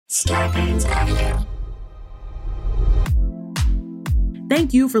Starburns Audio.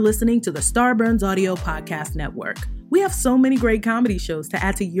 Thank you for listening to the Starburns Audio Podcast Network. We have so many great comedy shows to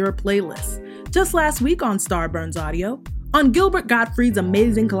add to your playlist. Just last week on Starburns Audio, on Gilbert Gottfried's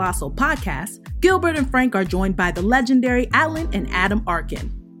Amazing Colossal Podcast, Gilbert and Frank are joined by the legendary Alan and Adam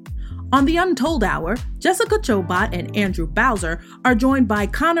Arkin. On The Untold Hour, Jessica Chobot and Andrew Bowser are joined by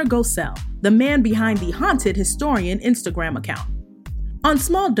Connor Gosell, the man behind the Haunted Historian Instagram account. On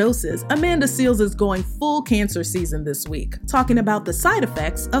Small Doses, Amanda Seales is going full cancer season this week, talking about the side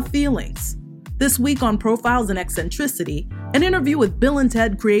effects of feelings. This week on Profiles and Eccentricity, an interview with Bill and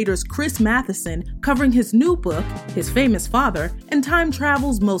Ted creators Chris Matheson covering his new book, His Famous Father, and time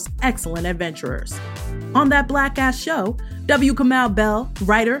travel's most excellent adventurers. On That Black Ass Show, W. Kamau Bell,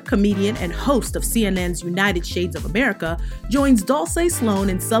 writer, comedian, and host of CNN's United Shades of America, joins Dulce Sloan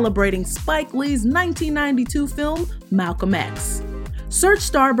in celebrating Spike Lee's 1992 film, Malcolm X. Search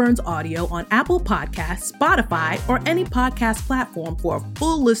Starburns Audio on Apple Podcasts, Spotify, or any podcast platform for a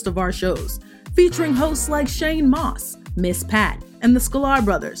full list of our shows, featuring hosts like Shane Moss, Miss Pat, and the Sklar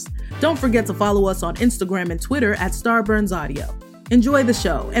Brothers. Don't forget to follow us on Instagram and Twitter at Starburns Audio. Enjoy the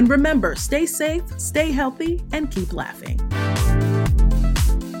show, and remember, stay safe, stay healthy, and keep laughing.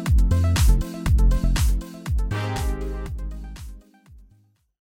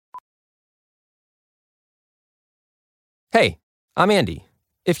 Hey, I'm Andy.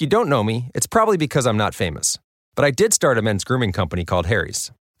 If you don't know me, it's probably because I'm not famous. But I did start a men's grooming company called Harry's.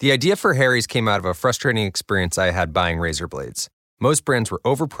 The idea for Harry's came out of a frustrating experience I had buying razor blades. Most brands were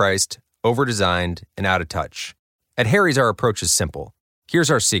overpriced, overdesigned, and out of touch. At Harry's, our approach is simple. Here's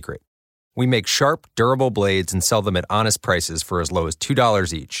our secret. We make sharp, durable blades and sell them at honest prices for as low as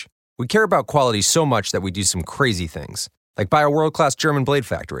 $2 each. We care about quality so much that we do some crazy things, like buy a world-class German blade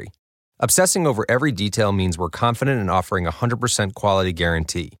factory. Obsessing over every detail means we're confident in offering a 100% quality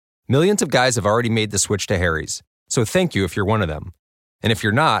guarantee. Millions of guys have already made the switch to Harry's, so thank you if you're one of them. And if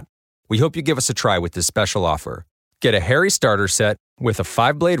you're not, we hope you give us a try with this special offer. Get a Harry starter set with a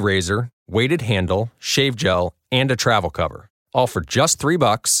 5-blade razor, weighted handle, shave gel, and a travel cover, all for just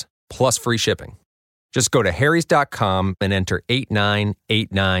 $3 plus free shipping. Just go to harrys.com and enter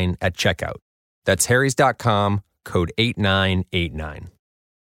 8989 at checkout. That's harrys.com, code 8989.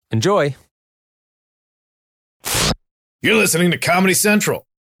 Enjoy. You're listening to Comedy Central.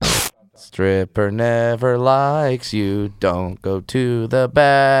 Stripper never likes you. Don't go to the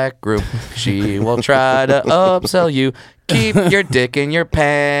back room. She will try to upsell you. Keep your dick in your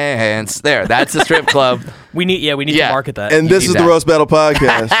pants. There, that's the strip club. We need to market that. And this is the Roast Battle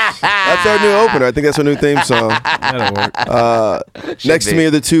Podcast. That's our new opener. I think that's our new theme song. That'll work. Next to me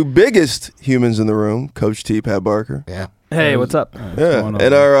are the two biggest humans in the room, Coach T, Pat Barker. Yeah. Hey, what's up? Yeah,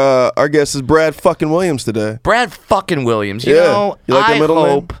 and our guest is Brad fucking Williams today. Brad fucking Williams. You know, you like that middle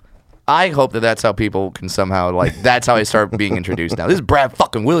name? I hope that's how people can somehow, that's how I start being introduced now. This is Brad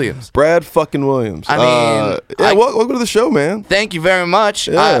fucking Williams. Brad fucking Williams. I mean, welcome to the show, man. Thank you very much.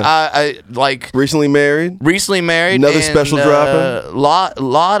 Yeah. I recently married. Another special dropping.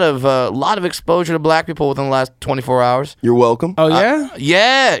 Lot of exposure to black people within the last 24 hours. You're welcome. Oh yeah,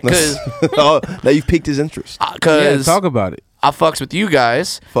 yeah. Because now you've piqued his interest. Talk about it. I fucks with you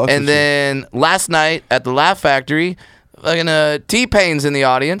guys, and then last night at the Laugh Factory. T-Pain's in the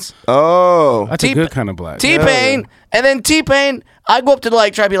audience. Oh. That's a good kind of black. T-Pain. And then T-Pain, I go up to try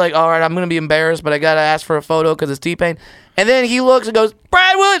to be like, all right, I'm going to be embarrassed, but I got to ask for a photo because it's T-Pain. And then he looks and goes,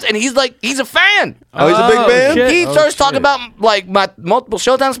 Brad Williams. And he's like, he's a fan. Oh, he's a big fan? Shit. He starts talking about my multiple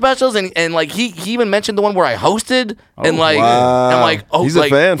Showtime specials. And he even mentioned the one where I hosted. And wow. I'm like, oh, he's a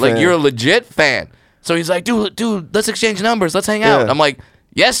fan. You're a legit fan. So he's like, dude, let's exchange numbers. Let's hang out. I'm like,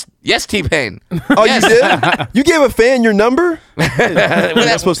 Yes, T-Pain. Oh, yes. You did? You gave a fan your number? What are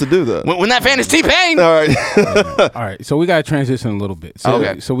you supposed to do, though? When that fan is T-Pain. All right. All right, so we got to transition a little bit.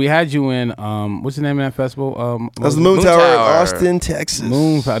 So we had you in, what's the name of that festival? That was the Moontower in Austin, Texas.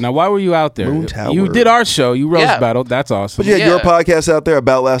 Moontower. Now, why were you out there? Moontower. You did our show. You roast battled. That's awesome. But you had your podcast out there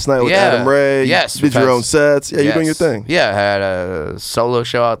about last night with Adam Ray. Yes. You did your own sets. Yeah, you're doing your thing. Yeah, I had a solo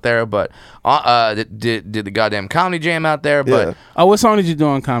show out there, but did the goddamn comedy jam out there. But what song did you do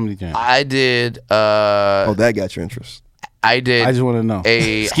on Comedy Jam? I did. That got your interest. I did. I just want to know.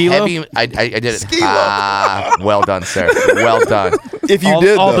 A Skilo? heavy. I did it. Well done, sir. Well done. If you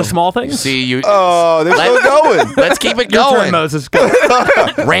all the small things. See you. Oh, they're still going. Let's keep it Your going. turn, Moses. Go.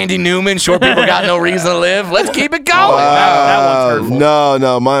 Randy Newman. Short people got no reason to live. Let's keep it going. That one's hurtful.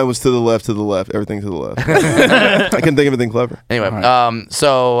 No, mine was to the left. Everything to the left. I couldn't think of anything clever. Anyway,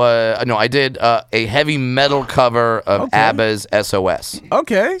 I did a heavy metal cover of ABBA's SOS.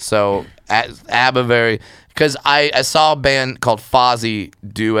 Okay. So ABBA, very, because I saw a band called Fozzy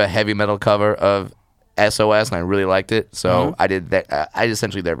do a heavy metal cover of SOS, and I really liked it. So I did that. I did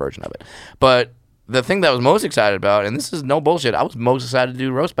essentially their version of it. But the thing that I was most excited about, and this is no bullshit, I was most excited to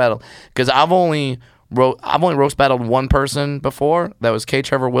do roast battle because I've only roast battled one person before. That was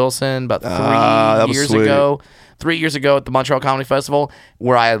Trevor Wilson about 3 years ago. 3 years ago at the Moontower Comedy Festival,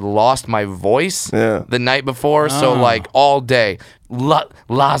 where I had lost my voice the night before. So like all day,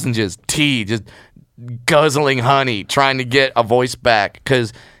 lozenges, tea, just guzzling honey, trying to get a voice back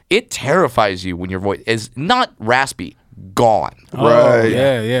because it terrifies you when your voice is not raspy, gone. Right.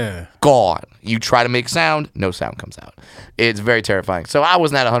 Yeah. Gone. You try to make sound, no sound comes out. It's very terrifying. So I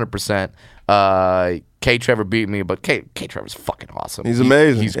wasn't at 100%. Trevor beat me, but Trevor's fucking awesome. He's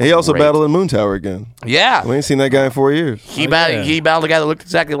amazing. He also battled in Moontower again. Yeah. We ain't seen that guy in 4 years. He battled a guy that looked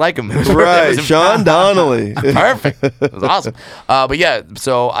exactly like him. Right. Sean Donnelly. Perfect. It was awesome. But yeah,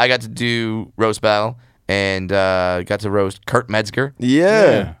 so I got to do roast battle and got to roast Kurt Metzger.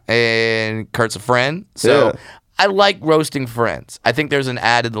 Yeah. And Kurt's a friend. So I like roasting friends. I think there's an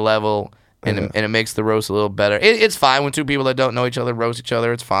added level and it makes the roast a little better. It's fine when two people that don't know each other roast each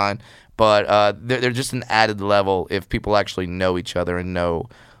other. It's fine. But they're just an added level if people actually know each other and know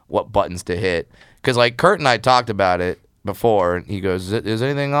what buttons to hit. Because like Kurt and I talked about it before, and he goes, "Is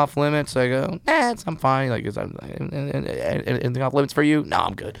anything off limits?" I go, "Nah, I'm fine. Like, is anything off limits for you?" No,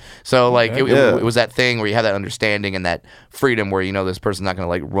 I'm good. So like it was that thing where you have that understanding and that freedom where you know this person's not gonna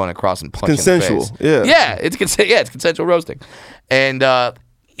like run across and punch you in the face. It's consensual roasting, and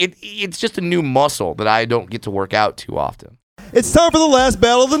it's just a new muscle that I don't get to work out too often. It's time for the last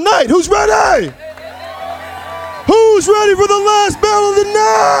battle of the night. Who's ready? Who's ready for the last battle of the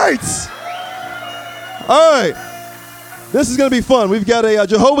night? All right. This is going to be fun. We've got a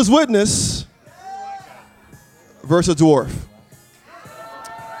Jehovah's Witness versus a dwarf.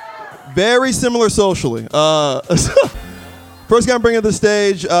 Very similar socially. First guy I'm bringing to the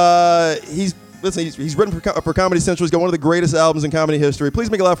stage, he's written for Comedy Central. He's got one of the greatest albums in comedy history.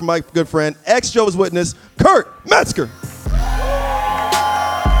 Please make it loud for my good friend, ex-Jehovah's Witness, Kurt Metzger.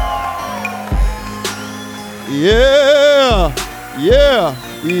 Yeah.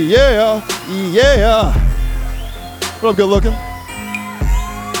 What up, good looking?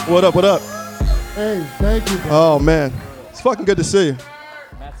 What up? Hey, thank you. Oh man, it's fucking good to see you.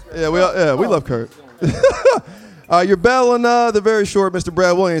 Yeah, we love Kurt. You're battling the very short Mr.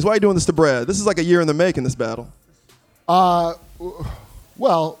 Brad Williams. Why are you doing this to Brad? This is like a year in the making, this battle. Well,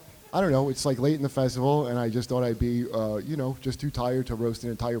 I don't know. It's like late in the festival, and I just thought I'd be, just too tired to roast an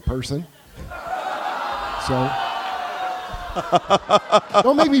entire person. So,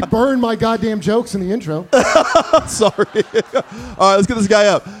 don't make me burn my goddamn jokes in the intro. Sorry. All right, let's get this guy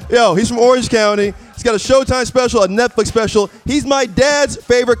up. Yo, he's from Orange County. He's got a Showtime special, a Netflix special. He's my dad's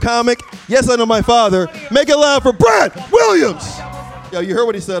favorite comic. Yes, I know my father. Make it loud for Brad Williams. Yo, you heard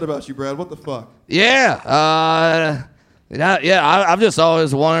what he said about you, Brad. What the fuck? I've just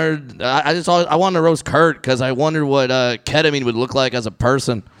always wondered. I wanted to roast Kurt because I wondered what ketamine would look like as a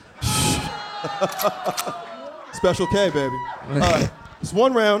person. Special K, baby. All right. It's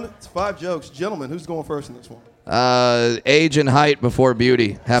one round. It's 5 jokes. Gentlemen, who's going first in this one? Age and height before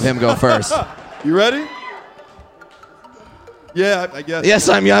beauty. Have him go first. You ready? Yeah, I guess. Yes,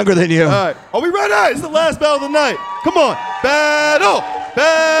 I'm younger than you. All right. Are we ready? It's the last battle of the night. Come on. Battle.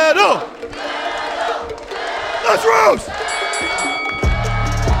 Let's roast.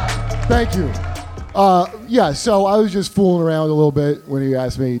 Thank you. So I was just fooling around a little bit when he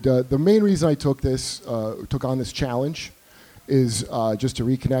asked me. The main reason I took on this challenge is just to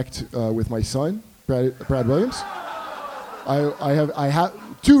reconnect with my son, Brad Williams. I have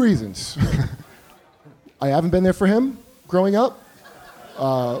 2 reasons. I haven't been there for him growing up.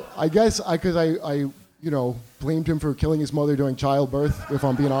 I guess because I blamed him for killing his mother during childbirth, if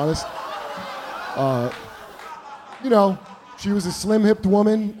I'm being honest. She was a slim-hipped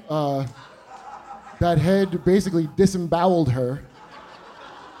woman. That head basically disemboweled her.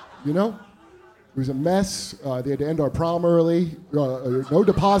 It was a mess. They had to end our prom early. No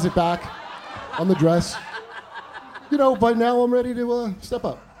deposit back on the dress. But now I'm ready to step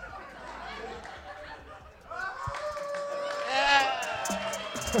up.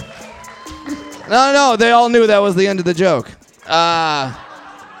 No, they all knew that was the end of the joke.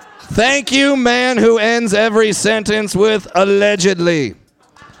 Thank you, man who ends every sentence with allegedly.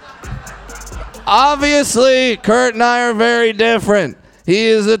 Obviously, Kurt and I are very different. He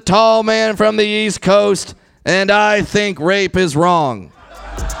is a tall man from the East Coast, and I think rape is wrong.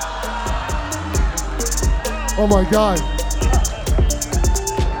 Oh my God.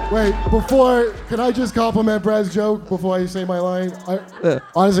 Wait, can I just compliment Brad's joke before I say my line?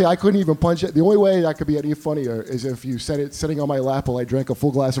 Honestly, I couldn't even punch it. The only way that could be any funnier is if you said it sitting on my lap while I drank a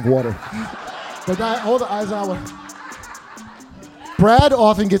full glass of water. But hold the eyes out. Brad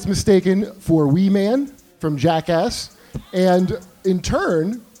often gets mistaken for Wee Man from Jackass, and in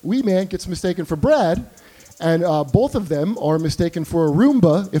turn, Wee Man gets mistaken for Brad, and both of them are mistaken for a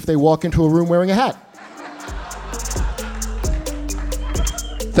Roomba if they walk into a room wearing a hat.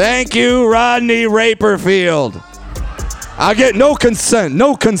 Thank you, Rodney Raperfield. I get no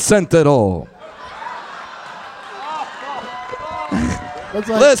consent at all.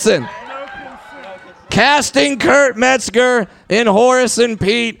 Listen, casting Kurt Metzger in Horace and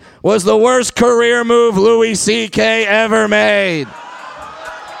Pete was the worst career move Louis C.K. ever made.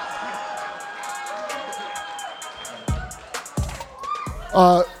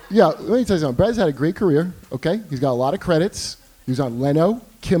 Yeah, let me tell you something. Brad's had a great career, okay? He's got a lot of credits. He was on Leno,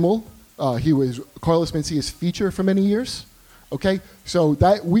 Kimmel. He was Carlos Mencia's feature for many years. Okay, so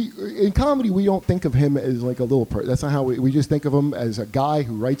that in comedy we don't think of him as like a little person. That's not how we just think of him as a guy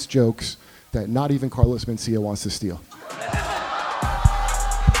who writes jokes that not even Carlos Mencia wants to steal.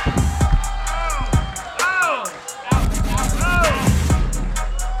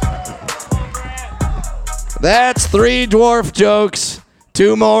 That's 3 dwarf jokes.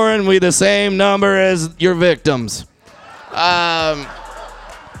 2 more and we the same number as your victims.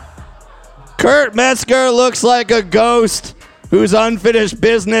 Kurt Metzger looks like a ghost whose unfinished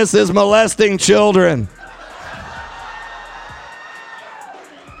business is molesting children.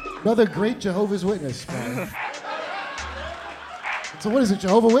 Another great Jehovah's Witness, man. So what is it,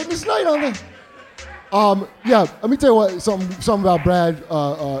 Jehovah's Witness night on the... Yeah, let me tell you what, something about Brad.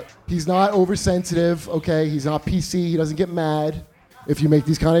 He's not oversensitive, okay? He's not PC. He doesn't get mad if you make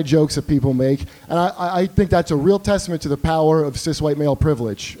these kind of jokes that people make. And I think that's a real testament to the power of cis white male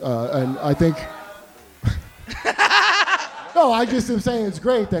privilege. And I think... No, I just am saying it's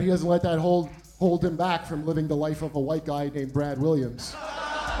great that he doesn't let that hold him back from living the life of a white guy named Brad Williams.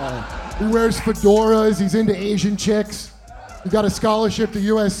 He wears fedoras. He's into Asian chicks. He got a scholarship to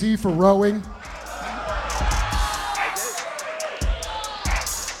USC for rowing.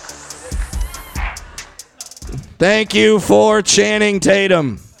 Thank you for Channing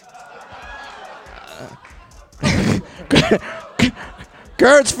Tatum.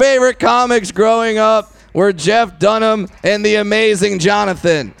 Kurt's favorite comics growing up were Jeff Dunham and The Amazing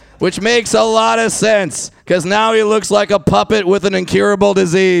Jonathan, which makes a lot of sense, because now he looks like a puppet with an incurable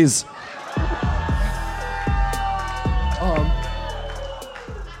disease.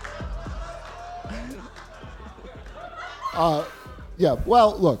 Yeah,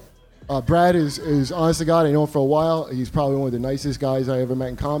 well, look, Brad is honest to God, I know him for a while. He's probably one of the nicest guys I ever met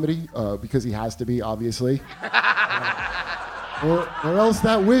in comedy, because he has to be, obviously. Or else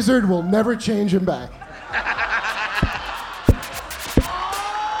that wizard will never change him back.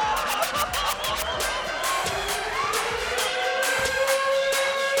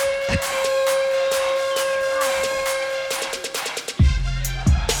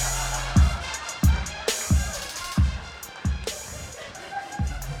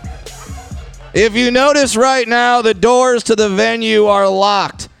 If you notice right now, the doors to the venue are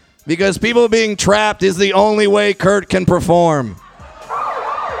locked because people being trapped is the only way Kurt can perform.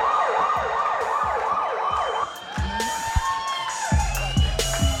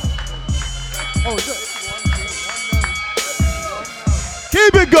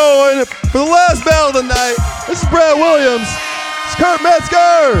 Keep it going for the last battle of the night. This is Brad Williams. It's Kurt Metzger.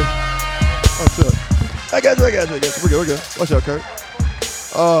 Oh, shit. I got you. We're good. Watch out, Kurt.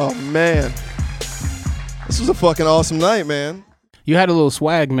 Oh, man. This was a fucking awesome night, man. You had a little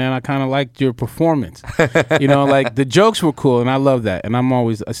swag, man. I kind of liked your performance. You know, like the jokes were cool, and I love that. And I'm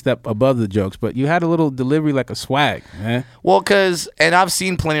always a step above the jokes, but you had a little delivery like a swag, man. Well, and I've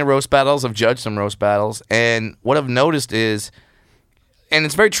seen plenty of roast battles. I've judged some roast battles. And what I've noticed is, and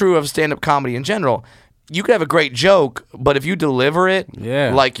it's very true of stand-up comedy in general, you could have a great joke, but if you deliver it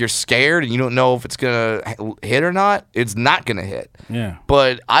like you're scared and you don't know if it's going to hit or not, it's not going to hit. Yeah.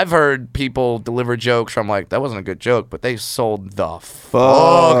 But I've heard people deliver jokes where I'm like, that wasn't a good joke, but they sold the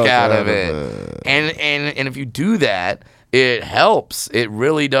fuck out of it. And if you do that, it helps. It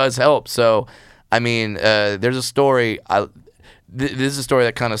really does help. So, I mean, there's a story. This is a story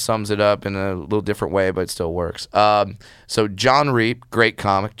that kind of sums it up in a little different way, but it still works. So John Reep, great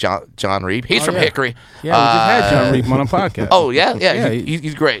comic, John Reep. He's from Hickory. Yeah, we just had John Reep on a podcast. Oh, yeah.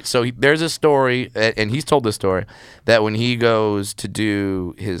 He's great. So there's a story, and he's told this story, that when he goes to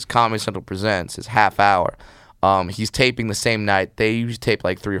do his Comedy Central Presents, his half hour, he's taping the same night. They usually tape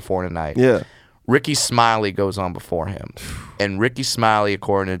like 3 or 4 in a night. Yeah. Ricky Smiley goes on before him, and Ricky Smiley,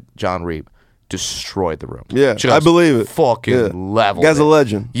 according to John Reep, destroyed the room. Yeah, Just I believe it. Fucking leveled Guy's it. a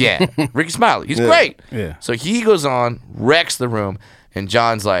legend. Yeah, Ricky Smiley, he's great. Yeah. So he goes on, wrecks the room, and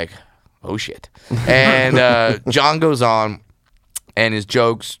John's like, "Oh shit!" And John goes on, and his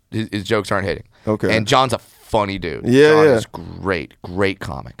jokes aren't hitting. Okay. And John's a funny dude. Yeah, John yeah. is great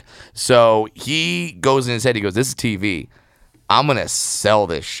comic. So he goes in his head. He goes, "This is TV. I'm gonna sell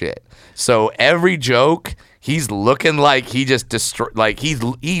this shit." So every joke, he's looking like he just destroyed. Like he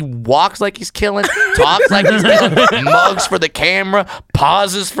walks like he's killing, talks like he's killing, mugs for the camera,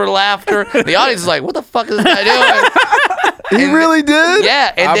 pauses for laughter. The audience is like, "What the fuck is this guy doing?" He really did?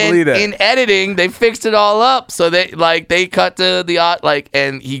 Yeah, and I then believe that. in editing, they fixed it all up. So they cut to the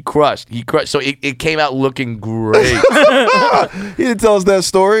and he crushed. So it came out looking great. He didn't tell us that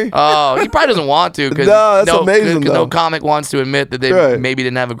story. Oh, he probably doesn't want to because No, that's amazing, Because though. no comic wants to admit that they Right. maybe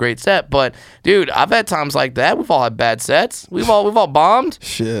didn't have a great set. But dude, I've had times like that. We've all had bad sets. We've all bombed.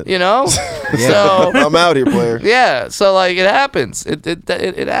 Shit. You know. So I'm out here, player. yeah, so like it happens.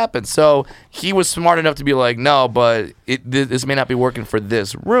 It happens. So he was smart enough to be like, no, but this may not be working for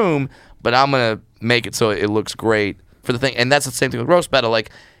this room, but I'm gonna make it so it looks great for the thing. And that's the same thing with roast battle.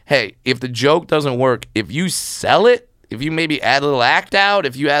 Like, hey, if the joke doesn't work, if you sell it, if you maybe add a little act out,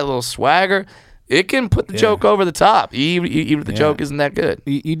 if you add a little swagger, it can put the joke over the top, even if the joke isn't that good.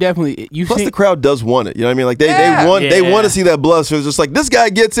 You definitely Plus, the crowd does want it. You know what I mean? Like they Yeah. want to see that blood. So it's just like, this guy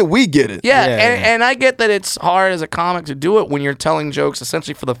gets it, we get it. Yeah, and I get that it's hard as a comic to do it when you're telling jokes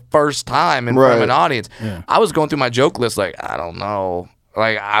essentially for the first time in front of an audience. Yeah. I was going through my joke list like, I don't know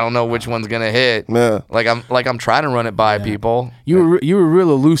which one's gonna hit. Yeah. Like I'm trying to run it by people. You were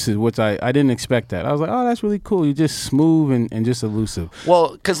real elusive, which I didn't expect that. I was like, oh, that's really cool. You're just smooth and just elusive.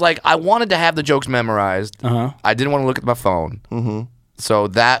 Well, because like I wanted to have the jokes memorized. Uh-huh. I didn't want to look at my phone. Mm-hmm. So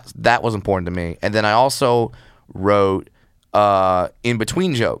that was important to me. And then I also wrote in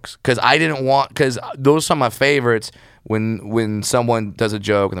between jokes because those are some of my favorites. When someone does a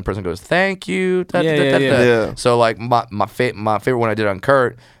joke and the person goes, "Thank you," Yeah. So like my favorite one I did on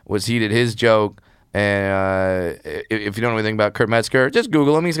Kurt was he did his joke. And if you don't know anything about Kurt Metzger, just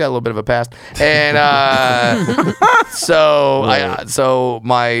Google him. He's got a little bit of a past. And so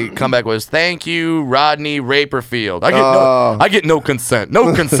my comeback was, "Thank you, Rodney Raperfield." I get no consent.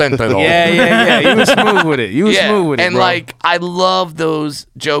 No consent at all. Yeah. You were smooth with it. And bro. like I love those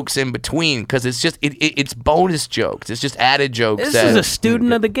jokes in between because it's just it's bonus jokes. It's just added jokes. This is a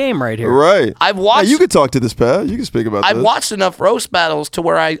student of the game right here. Right. I've watched. You could talk to this, Pat. You can speak about this. I've watched enough roast battles to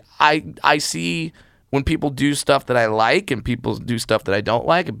where I see when people do stuff that I like and people do stuff that I don't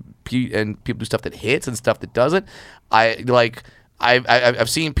like and people do stuff that hits and stuff that doesn't. I've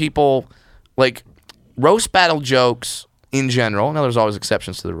seen people like roast battle jokes in general. Now there's always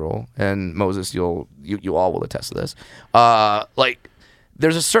exceptions to the rule, and Moses, you all will attest to this. Like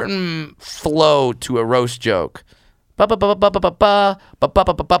there's a certain flow to a roast joke.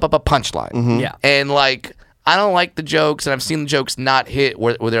 Punchline. Yeah. And like I don't like the jokes, and I've seen the jokes not hit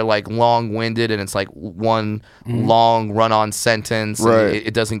where they're like long-winded and it's like one long run-on sentence. Right. And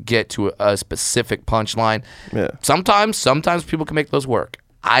it doesn't get to a specific punchline. Yeah. Sometimes people can make those work.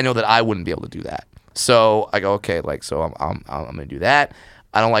 I know that I wouldn't be able to do that. So I go, okay, like so I'm gonna do that.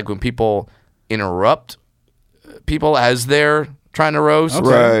 I don't like when people interrupt people as they're trying to roast.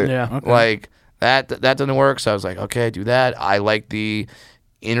 Okay. Right. Yeah. Okay. Like that doesn't work. So I was like, okay, do that. I like the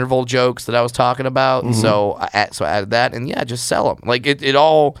interval jokes that I was talking about. So I added that, and yeah, just sell them. Like it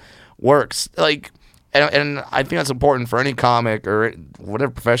all works. Like, and I think that's important for any comic or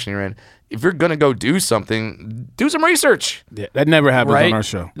whatever profession you're in. If you're gonna go do something, do some research. Yeah, that never happens Right? on our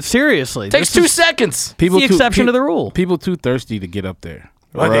show. Seriously. Takes 2 seconds. the exception to the rule. People too thirsty to get up there.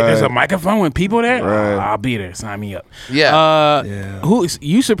 What, Right. there's a microphone with people there? Right. I'll be there. Sign me up. Yeah.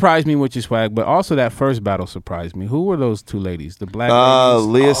 You surprised me with your swag, but also that first battle surprised me. Who were those two ladies? The black ladies?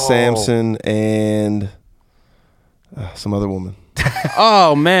 Lea'h Sampson and some other woman.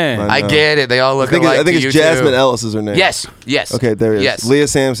 Oh man. I get it. They all look I think alike. it's Jasmine Ellis is her name. Yes. Okay, there it is. Yes. Lea'h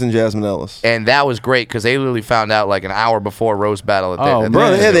Sampson, Jasmine Ellis. And that was great because they literally found out like an hour before roast battle. Oh, that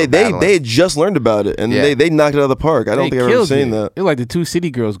Bro, were yeah, they battling. had just learned about it, and Yeah. they knocked it out of the park. I don't think I've ever killed seen it. that. It was like the two city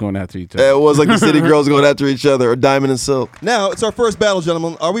girls going after each other. It was like the city girls going after each other, or Diamond and Silk. Now it's our first battle,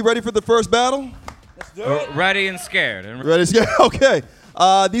 gentlemen. Are we ready for the first battle? Ready and scared. Ready? Okay.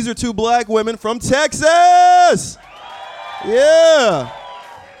 These are two black women from Texas. Yeah.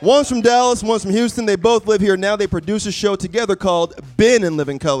 One's from Dallas, one's from Houston. They both live here now. They produce a show together called Ben in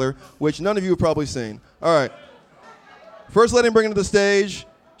Living Color, which none of you have probably seen. All right. First, let him bring her to the stage.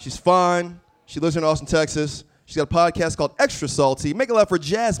 She's fine. She lives here in Austin, Texas. She's got a podcast called Extra Salty. Make it loud for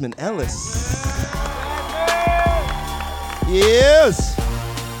Jasmine Ellis. Yes.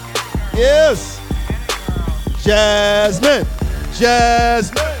 Yes. Jasmine.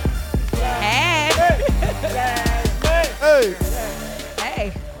 Jasmine. Hey. Hey.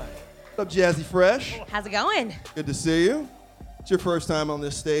 Hey. What's up, Jazzy Fresh? How's it going? Good to see you. It's your first time on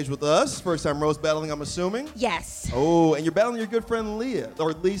this stage with us. First time roast battling, I'm assuming. Yes. Oh, and you're battling your good friend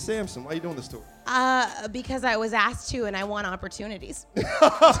Lea'h Sampson. Why are you doing this to her? Because I was asked to, and I want opportunities.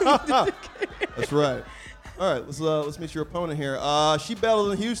 That's right. All right, let's meet your opponent here. She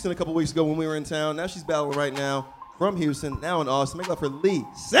battled in Houston a couple weeks ago when we were in town. Now she's battling right now from Houston, now in Austin. Make it up for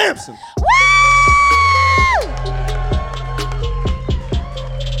Lea'h Sampson. Woo!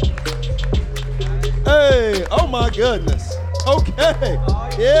 Hey, oh my goodness. Okay.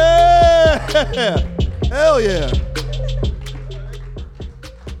 Yeah. Hell yeah.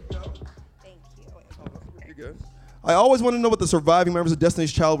 Thank you. You're good. I always want to know what the surviving members of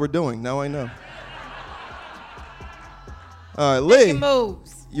Destiny's Child were doing. Now I know. All right, Lea'h.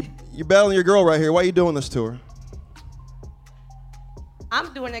 Moves. You're battling your girl right here. Why are you doing this to her?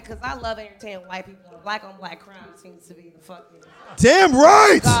 I'm doing it because I love entertaining white people. Black on black crime seems to be the fucking Damn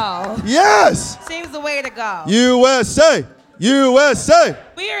right. go. Yes. Seems the way to go. USA. USA.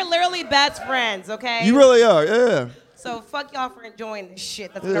 We are literally best friends, okay? You really are, yeah. So fuck y'all for enjoying this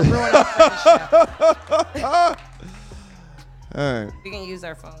shit. That's gonna ruin our friendship. All right. We can use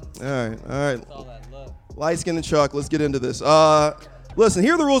our phones. All right. Light skin and chalk. Let's get into this. Listen,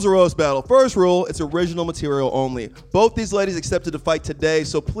 here are the rules of roast battle. First rule, it's original material only. Both these ladies accepted to fight today,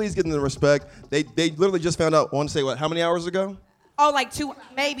 so please give them the respect. They literally just found out, I want to say, how many hours ago? Oh, like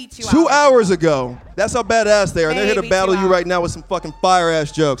maybe 2 hours. 2 hours ago. That's how badass they are. They're here to Maybe battle 2 you right now with some fucking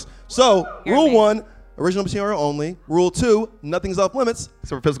fire-ass jokes. So, You're rule amazing. 1, original material only. Rule 2, nothing's off limits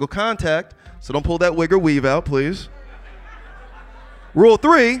except for physical contact, so don't pull that wig or weave out, please. Rule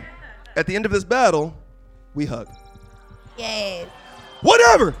 3, at the end of this battle, we hug. Yes.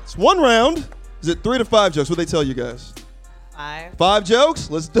 Whatever. It's one round. Is it 3 to 5 jokes? What they tell you guys? 5. 5 jokes?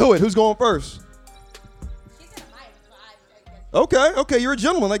 Let's do it. Who's going first? Okay, you're a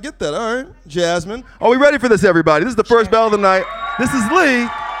gentleman. I get that. All right. Jasmine. Are we ready for this, everybody? This is the first battle of the night. This is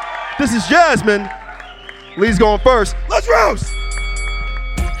Lea'h. This is Jasmine. Lee's going first. Let's roast!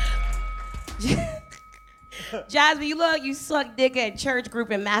 Jasmine, you look like you suck dick at church group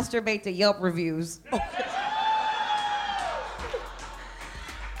and masturbate to Yelp reviews.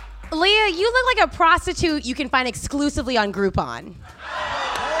 Lea'h, you look like a prostitute you can find exclusively on Groupon.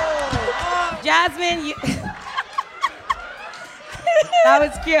 Jasmine, you... That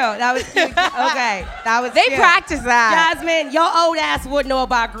was cute. Okay, that was They cute. practice that. Jasmine, your old ass would know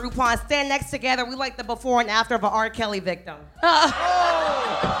about Groupon. Stand next together. We like the before and after of an R. Kelly victim.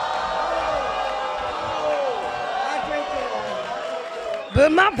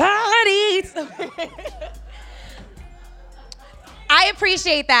 But my parties. I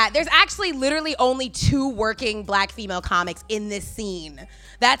appreciate that. There's actually literally only 2 working black female comics in this scene.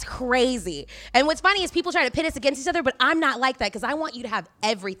 That's crazy. And what's funny is people try to pit us against each other, but I'm not like that because I want you to have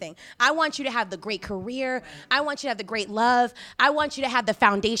everything. I want you to have the great career. I want you to have the great love. I want you to have the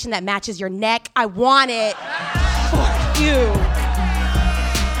foundation that matches your neck. I want it. Fuck you.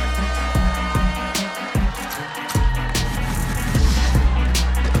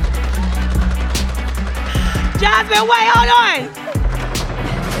 Jasmine, wait, hold on.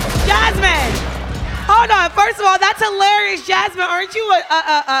 Jasmine, hold on. First of all, that's hilarious. Jasmine, aren't you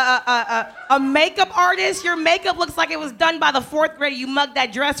a makeup artist? Your makeup looks like it was done by the 4th grader you mugged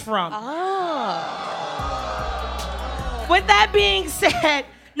that dress from. Oh. With that being said,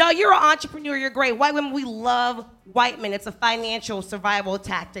 no, you're an entrepreneur. You're great. White women, we love white men. It's a financial survival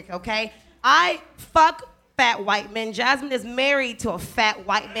tactic, okay? I fuck fat white men. Jasmine is married to a fat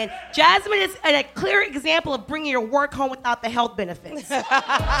white man. Jasmine is a clear example of bringing your work home without the health benefits.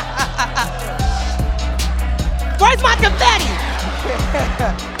 Where's my confetti?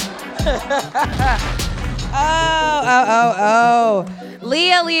 Oh.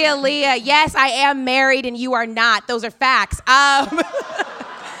 Lea'h. Yes, I am married and you are not. Those are facts.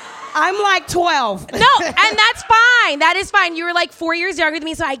 I'm like 12. No, and that's fine. That is fine. You were like 4 years younger than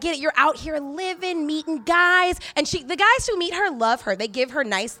me, so I get it. You're out here living, meeting guys. And the guys who meet her love her. They give her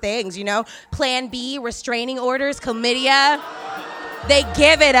nice things, you know? Plan B, restraining orders, chlamydia. They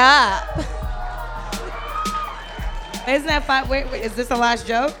give it up. Isn't that fine? Wait, is this the last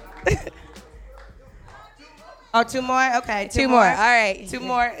joke? Oh, 2 more? Okay, 2 more. All right. 2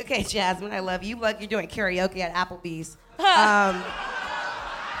 more. Okay, Jasmine, I love you. Like you're doing karaoke at Applebee's.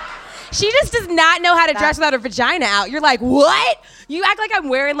 She just does not know how to dress without her vagina out. You're like, what? You act like I'm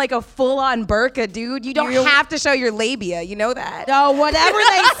wearing like a full-on burqa, dude. You don't have to show your labia. You know that. No, whatever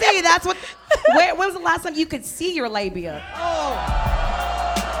they see, that's what... When was the last time you could see your labia?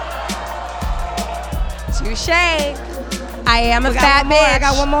 Touche. I am a fat bitch. I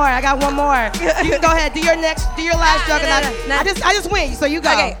got one more. You can go ahead. Do your last joke. I just win. So you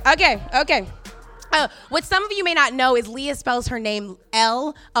go. Okay. What some of you may not know is Lea'h spells her name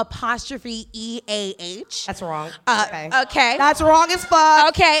L''EAH. That's wrong. Okay. That's wrong as fuck.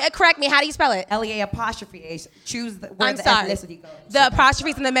 Okay, correct me. How do you spell it? Lea'H. Choose where I'm the sorry. ethnicity goes. The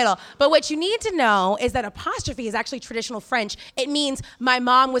apostrophe's in the middle. But what you need to know is that apostrophe is actually traditional French. It means my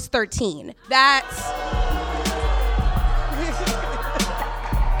mom was 13. That's...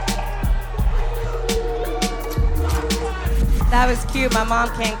 That was cute. My mom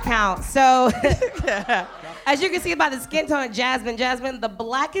can't count. So, as you can see by the skin tone of Jasmine, the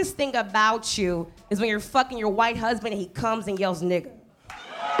blackest thing about you is when you're fucking your white husband and he comes and yells nigga.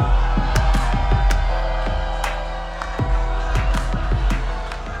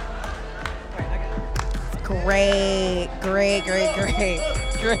 Great. Break it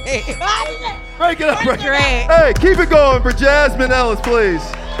up. Great. Hey, keep it going for Jasmine Ellis, please.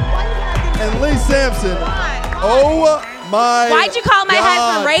 And Lea'h Sampson. Oh my Why'd you call my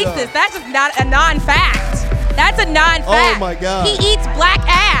God. husband racist? That's just not a non-fact. That's a non-fact. Oh my God. He eats black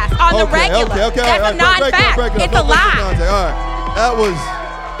ass on the regular. Okay. That's a non-fact. It's a lie. All right. That was,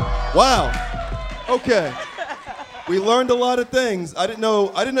 wow. Okay. We learned a lot of things. I didn't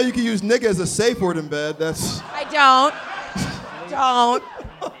know you could use nigga as a safe word in bed. I don't. My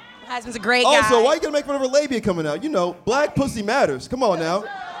husband's a great guy. Also, why you gonna make fun of her labia coming out? You know, black pussy matters. Come on now.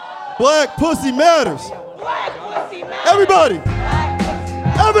 Black pussy matters. Everybody.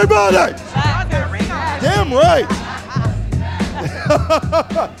 Damn right.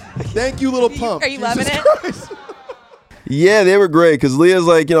 Thank you, little pump. Are you loving it? Christ. Yeah, they were great because Leah's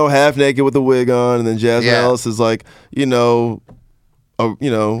like, half naked with a wig on, and then Jasmine Ellis is like, I don't. What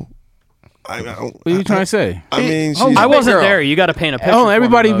are you trying to say? I mean, I wasn't there. You got to paint a picture. Oh,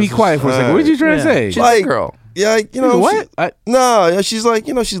 everybody be quiet for a second. What are you trying to say? She's like, girl. Yeah, what? She's like,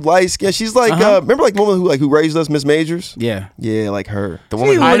 she's light skinned. She's like, remember like the woman who raised us, Miss Majors? Yeah, like her. The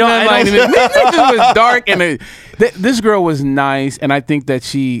woman. I don't. Miss Majors was dark, and this girl was nice, and I think that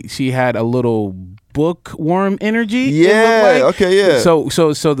she had a little bookworm energy. Yeah. Okay. Yeah. So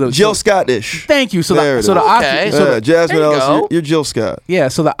the Jill Scott-ish. Thank you. So the opposite. So Jasmine Ellis, you're Jill Scott. Yeah.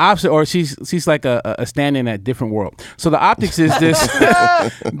 So the opposite, or she's like a stand in that different world. So the optics is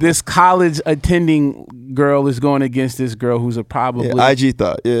this college attending girl is going against this girl who's a probably IG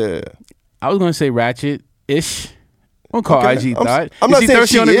thought. Yeah. I was going to say ratchet-ish. Don't call IG thought. I'm not saying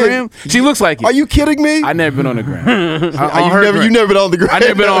thirsty on the gram. She looks like it. Are you kidding me? I never been on the gram. You never been on the gram. I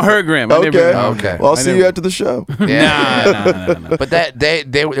never been on her gram. Okay. Well, I'll see you after the show. Yeah. No. But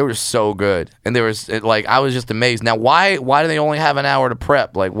they were so good, and there was I was just amazed. Now, why do they only have an hour to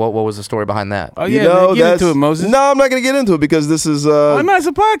prep? Like, what was the story behind that? Oh yeah, get into it, Moses. No, I'm not gonna get into it because this is. Why not? It's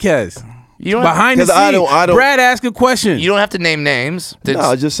a podcast. You don't behind the scenes. I don't. Brad, ask a question. You don't have to name names.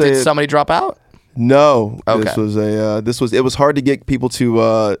 No, just say. Did somebody drop out? No. Okay. It was hard to get people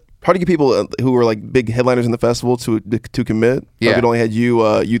to who were like big headliners in the festival to commit. Yeah. It only had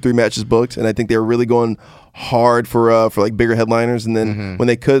you 3 matches booked, and I think they were really going hard for like bigger headliners. And then when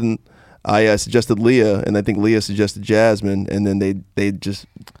they couldn't, I suggested Lea'h, and I think Lea'h suggested Jasmine, and then they just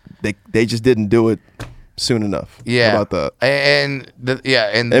didn't do it soon enough. Yeah. How about that? And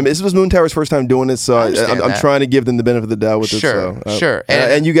this was Moontower's first time doing it, so I'm trying to give them the benefit of the doubt with sure, it. Sure.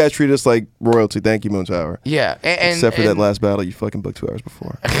 And you guys treat us like royalty. Thank you, Moontower. Yeah. Except for that last battle, you fucking booked 2 hours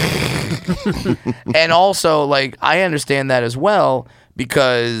before. And also, I understand that as well,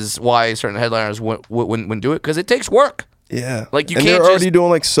 because why certain headliners wouldn't do it, because it takes work. Yeah. You and can't they're already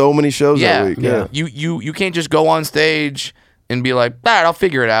doing so many shows that week. Yeah. You can't just go on stage and be like, all right, I'll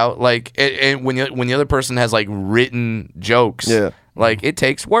figure it out. And when the other person has written jokes, it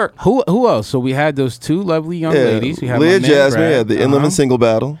takes work. Who else? So we had those 2 lovely young ladies. We had Lea'h Jasmine, the in-living single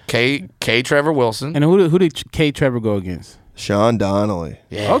battle. K. Trevor Wilson. And who did K. Trevor go against? Sean Donnelly.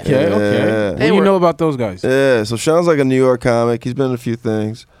 Yeah. Okay. What do you know about those guys? Yeah, so Sean's like a New York comic. He's been in a few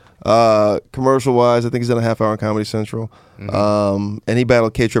things. Commercial wise, I think he's done a half hour on Comedy Central. And he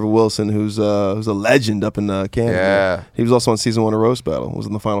battled K. Trevor Wilson, who's a legend up in Canada. Yeah, he was also on season 1 of Roast Battle. Was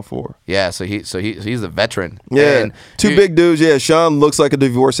in the final 4. Yeah, so he's a veteran. Yeah, and 2 big dudes. Yeah, Sean looks like a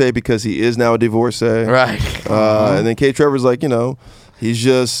divorcee because he is now a divorcee. Right. And then K. Trevor's he's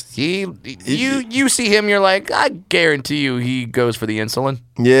just you see him, you're like, I guarantee you he goes for the insulin.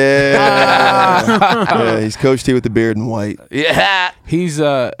 Yeah. Yeah, he's Coach T with the beard and white. Yeah. He's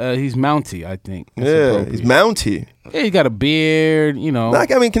Mountie, I think. That's he's Mountie. Yeah, he got a beard, you know. I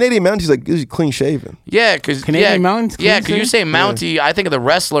mean, Canadian Mounties like he's clean shaven. Yeah, because Canadian Mounties. Yeah, because you say Mountie, I think of the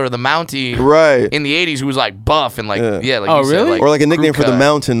wrestler, the Mountie, right? In the '80s, who was like buff and like like oh, you really? said, like, or like a nickname for the cut.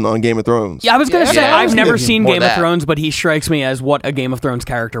 Mountain on Game of Thrones. Yeah, I was gonna say I've never seen More Game that. of Thrones, but he strikes me as what a Game of Thrones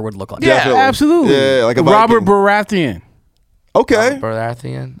character would look like. Yeah, Definitely. Absolutely. Yeah, like a Robert Viking. Baratheon. Okay,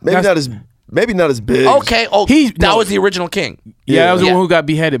 Baratheon. Maybe not as big. Okay, that was the original king. Yeah, that was the one who got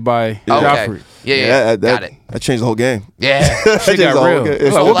beheaded by Joffrey. Yeah, got it. That changed the whole game. Yeah, that Shit changed got the real. whole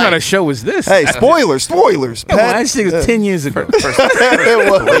game. Like, what kind of show was this? Hey, spoilers. Come on, that shit was 10 years ago. First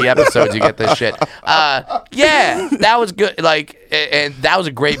 3 episodes, you get this shit. Yeah, that was good. Like, and that was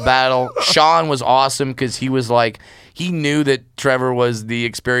a great battle. Sean was awesome because he was like, he knew that Trevor was the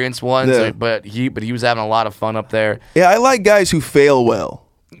experienced one, so, but he was having a lot of fun up there. Yeah, I like guys who fail well.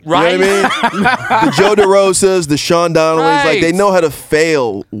 Right? You know what I mean? The Joe DeRosas, the Sean Donnellys, like they know how to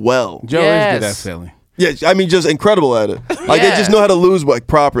fail well. Joe is good at failing. Yeah, I mean, just incredible at it. Like they just know how to lose like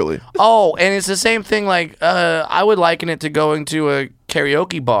properly. Oh, and it's the same thing. Like I would liken it to going to a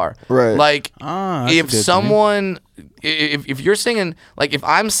karaoke bar. Right. Like that's if a good someone, if you're singing, like if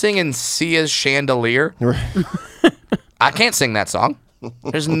I'm singing Sia's Chandelier, I can't sing that song.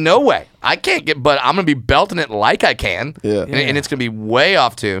 There's no way I can't but I'm gonna be belting it like I can. Yeah. And it's gonna be way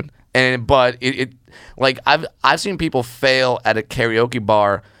off tune. But it like I've seen people fail at a karaoke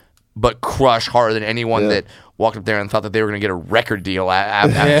bar, but crush harder than anyone that walked up there and thought that they were gonna get a record deal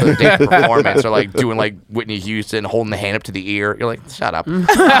after the day of performance, or like doing like Whitney Houston, holding the hand up to the ear. You're like, shut up. All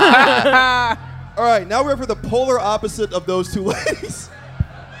right, now we're for the polar opposite of those two ladies.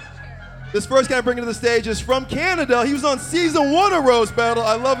 This first guy bringing to the stage is from Canada. He was on season 1 of Roast Battle.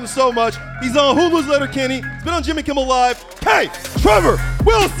 I love him so much. He's on Hulu's Letterkenny. He's been on Jimmy Kimmel Live. Hey, Trevor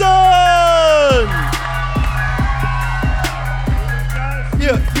Wilson!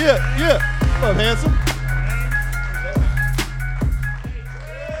 Yeah. What's up, handsome?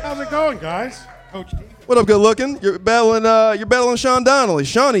 How's it going, guys? Coach D. What up, good looking? You're battling Sean Donnelly.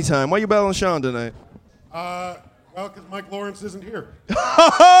 Shawnee time. Why you battling Sean tonight? Well, because Mike Lawrence isn't here.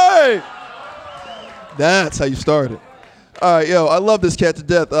 Hey! That's how you started. All right, yo, I love this cat to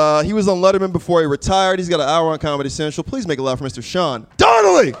death. He was on Letterman before he retired. He's got an hour on Comedy Central. Please make it loud for Mr. Sean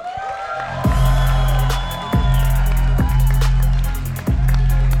Donnelly!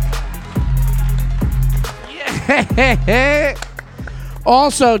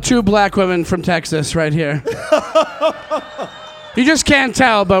 Also, 2 black women from Texas right here. You just can't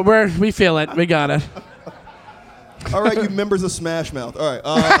tell, but we feel it. We got it. All right, you members of Smash Mouth. All right.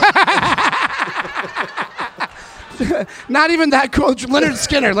 Not even that cool. Leonard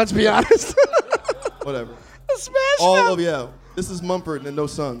Skinner, let's be honest. Whatever. Smash All Mouth. of you. This is Mumford and no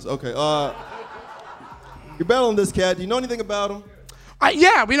sons. Okay. You're battling this cat. Do you know anything about him?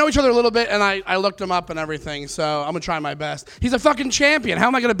 Yeah, we know each other a little bit, and I looked him up and everything, so I'm gonna try my best. He's a fucking champion. How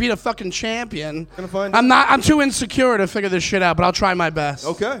am I gonna beat a fucking champion? Gonna find I'm too insecure to figure this shit out, but I'll try my best.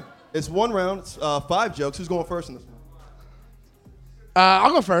 Okay. It's 1 round. It's 5 jokes. Who's going first in this one?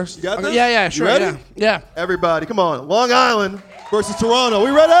 I'll go first. You got this? Yeah, sure. You ready? Yeah. Everybody, come on. Long Island versus Toronto.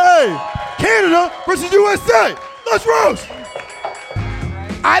 We ready? Canada versus USA. Let's roast.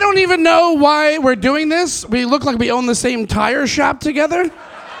 I don't even know why we're doing this. We look like we own the same tire shop together.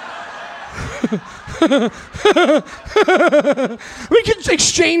 We could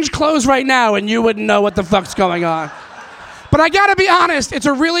exchange clothes right now and you wouldn't know what the fuck's going on. But I gotta be honest, it's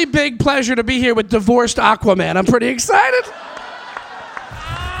a really big pleasure to be here with divorced Aquaman. I'm pretty excited.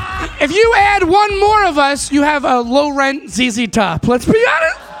 If you add 1 more of us, you have a low-rent ZZ Top. Let's be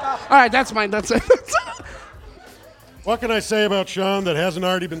honest. All right, that's mine. That's it. What can I say about Sean that hasn't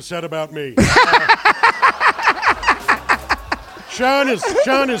already been said about me? Sean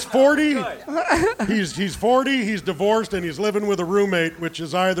is 40. He's 40. He's divorced and he's living with a roommate, which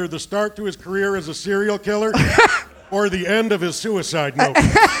is either the start to his career as a serial killer or the end of his suicide note.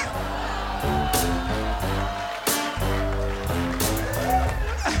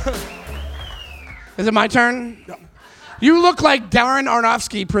 Is it my turn? No. You look like Darren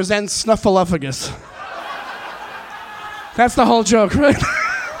Aronofsky presents Snuffleupagus. That's the whole joke, right?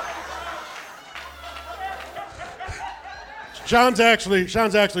 Sean's actually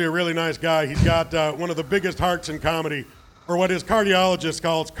a really nice guy. He's got one of the biggest hearts in comedy, or what his cardiologist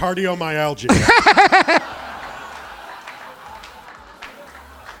calls cardiomyalgia.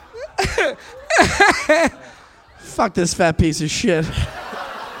 Fuck this fat piece of shit.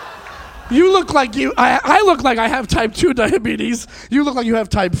 You look like I look like I have type 2 diabetes. You look like you have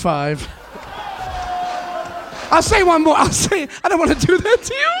type 5. I'll say one more. I don't want to do that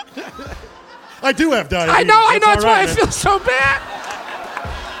to you. I do have diabetes. I know. That's why right, I feel so bad.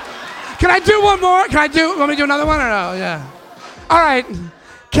 Can I do one more? Want me to do another one or no? Yeah. All right.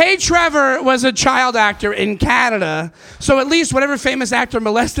 K. Trevor was a child actor in Canada, so at least whatever famous actor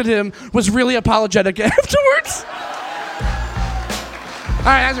molested him was really apologetic afterwards. All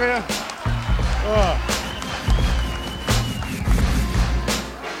right, that's right.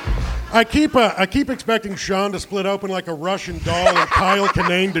 I keep expecting Sean to split open like a Russian doll and Kyle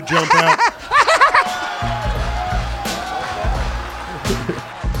Kinane to jump out.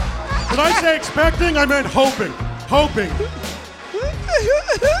 Did I say expecting? I meant hoping. Hoping.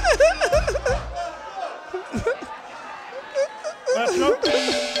 That's no-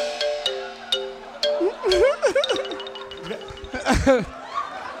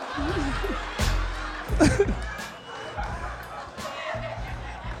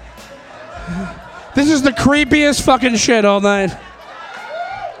 This is the creepiest fucking shit all night.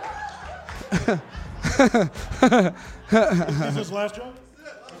 Is this last joke?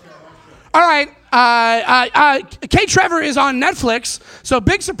 All right, K. Trevor is on Netflix, so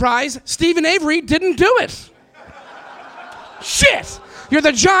big surprise, Stephen Avery didn't do it. Shit! You're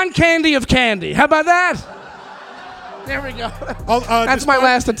the John Candy of candy. How about that? There we go. That's my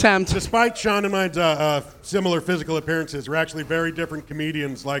last attempt. Despite Sean and mine's similar physical appearances, we're actually very different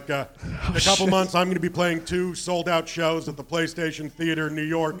comedians. Like, in a couple months, I'm going to be playing 2 sold-out shows at the PlayStation Theater in New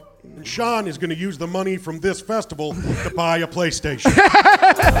York, and Sean is going to use the money from this festival to buy a PlayStation.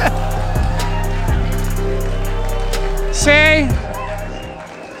 See?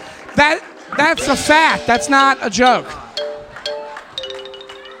 That's a fact. That's not a joke.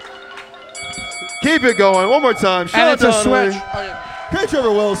 Keep it going. One more time. Sean And it's a Donnelly. switch. Hey, Trevor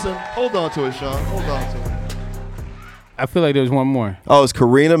Wilson. Hold on to it, Sean. Hold on to it. I feel like there's one more. Oh, it's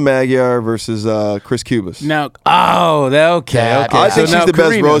Carina Magyar versus Chris Cubas. Now, okay. I think she's the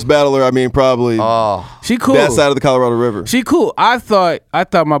best roast battler. I mean, probably. She cool. That side of the Colorado River. She cool. I thought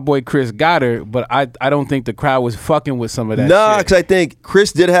my boy Chris got her, but I don't think the crowd was fucking with some of that. Nah, shit. because I think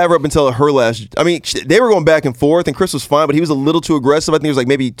Chris did have her up until her last. I mean, they were going back and forth, and Chris was fine, but he was a little too aggressive. I think it was like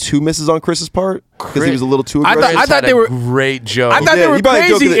maybe 2 misses on Chris's part because he was a little too aggressive. I thought they were great joke. I thought they were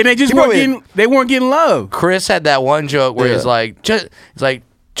crazy, and they weren't getting love. Chris had that one joke where he's like, just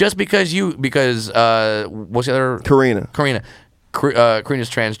because what's the other? Carina's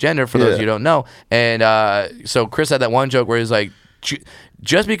transgender, for those of you who don't know. And so Chris had that one joke where he's like,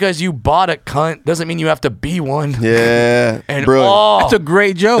 just because you bought a cunt doesn't mean you have to be one. Yeah. And brilliant. That's a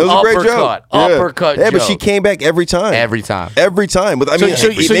great joke. That was a great joke. Uppercut Yeah, joke. but she came back every time. Every time. With, I mean,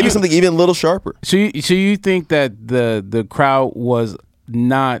 maybe something even a little sharper. So you think that the crowd was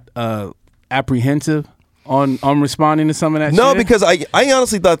not apprehensive on responding to some of that shit? No, because I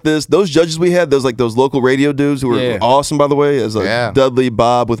honestly thought those judges we had, those local radio dudes who were awesome, by the way, as Dudley,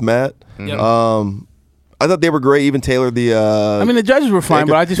 Bob with Matt. Yep. I thought they were great. Even Taylor, I mean, the judges were fine,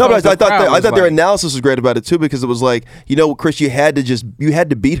 but I just I thought their analysis was great about it too, because it was like, Chris, you had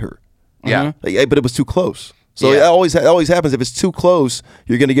to beat her. Yeah. But it was too close. So it always happens. If it's too close,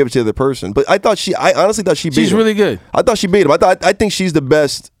 you're going to give it to the other person. But I honestly thought she beat him. She's really good. I thought she beat him. I think she's the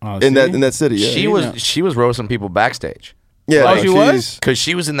best in that city. Yeah. She was roasting people backstage. Yeah, she was? Because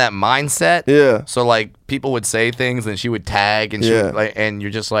she was in that mindset. Yeah. So like people would say things and she would tag and she would, and you're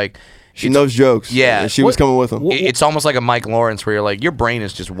just like, she knows jokes. Yeah. And she was coming with them. It's almost like a Mike Lawrence where you're like, your brain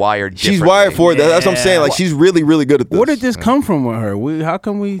is just wired differently. She's wired for it. That's what I'm saying. Like, she's really, really good at this. Where did this come from with her? How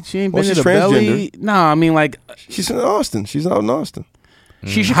come she ain't been she's to the belly? transgender. Nah, I mean, like, she's in Austin. She's out in Austin.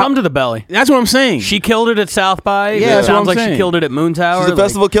 She should come to the belly. That's what I'm saying. She killed it at South by. Yeah, that's what sounds I'm like saying. she killed it at Moontower. She's a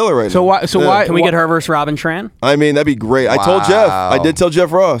festival killer right now. Why? Can we get her versus Robin Tran? I mean, that'd be great. I told Jeff. I did tell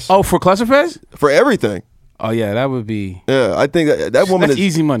Jeff Ross. Oh, for Clusterfest? For everything. Oh yeah, that would be. Yeah, I think that woman That's is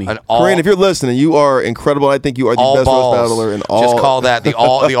easy money. Corinne, if you're listening, you are incredible. I think you are the best roast battler in all. Just call that the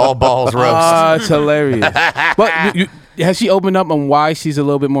all balls roast. It's hilarious. But has she opened up on why she's a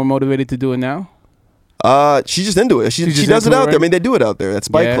little bit more motivated to do it now? She's just into it. She just does it into it, out there. I right? mean, they do it out there at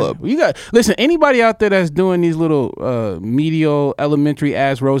Spike Club. You listen. Anybody out there that's doing these little medial, elementary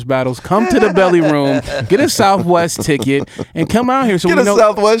ass roast battles, come to the belly room, get a Southwest ticket, and come out here. So Get we a know,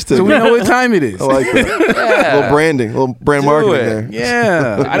 Southwest ticket. So we know what time it is. I like that. Yeah. Little branding, little brand marketing there.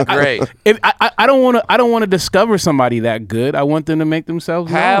 Yeah, Great. I don't want to discover somebody that good. I want them to make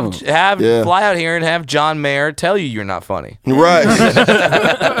themselves known. Fly out here and have John Mayer tell you you're not funny. Right.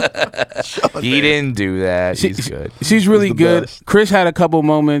 He didn't do that. He's good. She's really the good. best. Chris had a couple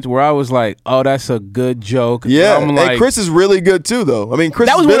moments where I was like, "Oh, that's a good joke." Yeah, I'm and like, Chris is really good too, though. I mean, Chris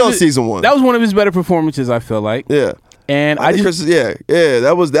has one been of on his- season 1. That was one of his better performances. I feel like. Yeah. And I think Chris,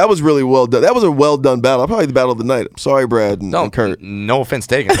 that was really well done. That was a well done battle. Probably the battle of the night. I'm sorry, Brad and Kurt. No offense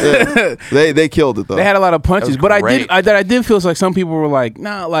taken. They killed it though. They had a lot of punches, but I did feel like some people were like,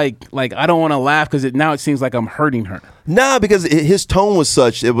 nah, like I don't want to laugh because now it seems like I'm hurting her. Nah, because his tone was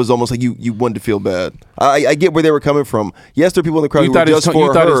such, it was almost like you wanted to feel bad. I get where they were coming from. Yes, there are people in the crowd who were just for her.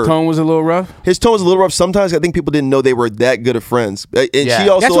 You thought his tone was a little rough? His tone was a little rough. Sometimes I think people didn't know they were that good of friends. And she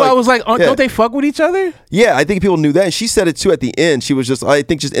also, that's why I was like, don't they fuck with each other? Yeah, I think people knew that. And she said it too at the end. She was just, I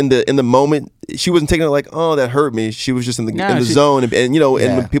think just in the moment, she wasn't taking it like, oh, that hurt me. She was just in the zone. And you know,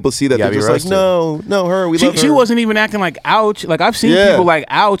 and when people see that, they're just like, no, her, we love her. She wasn't even acting like ouch. Like I've seen people like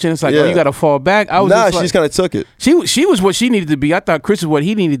ouch, and it's like, oh, you got to fall back. She just kind of took it. She was what she needed to be. I thought Chris was what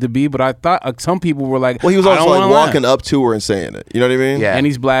he needed to be, but I thought some people were like, well, he was also like walking up to her and saying it. You know what I mean? Yeah. And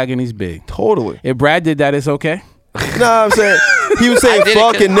he's black and he's big. Totally. If Brad did that, it's okay. No, I'm saying he was saying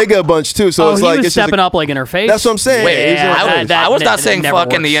fuck and nigga a bunch too. So it's like he was stepping up like in her face. That's what I'm saying. Wait, I was not saying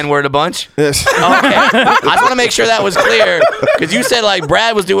fuck and the N-word a bunch. Yes. Okay. I just want to make sure that was clear because you said like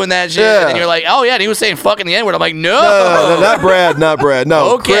Brad was doing that shit, and you're like, oh yeah, and he was saying fuck and the N-word. I'm like, no, not Brad.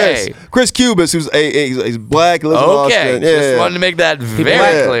 No, okay. Chris Cubas, who's he's black. Lives in Austin. Just wanted to make that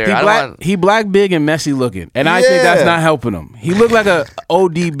very clear. He black, big, and messy looking, and I think that's not helping him. He looked like a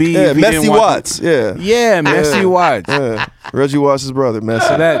ODB. Yeah, Messy Watts. Yeah, Messy Watts. Reggie Watts' brother, Messy.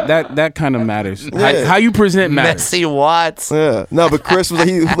 So that kind of matters. How you present matters. Messy Watts. Yeah. No, but Chris was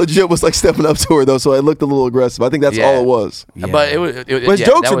he legit was like stepping up to her though, so it looked a little aggressive. I think that's all it was. Yeah. But his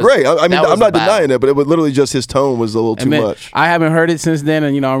jokes were great. I mean, I'm not denying it, but it was literally just his tone was a little too much. I haven't heard it since then,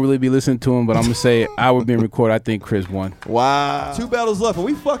 and I'll really be listening to him. But I'm gonna say I would be recorded. I think Chris won. Wow. 2 battles left. Are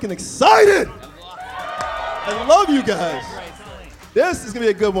we fucking excited? I love you guys. This is gonna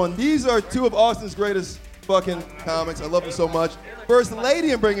be a good one. These are 2 of Austin's greatest fucking comics. I love them so much. First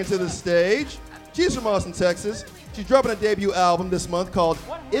lady I'm bringing to the stage. She's from Austin, Texas. She's dropping a debut album this month called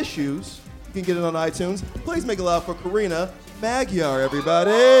Issues. You can get it on iTunes. Please make it loud for Carina Magyar,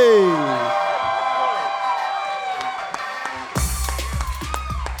 everybody.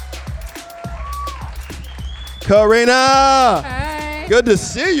 Carina! Hi. Good to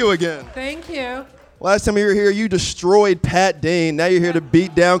see you again. Thank you. Last time you were here, you destroyed Pat Dane. Now you're here to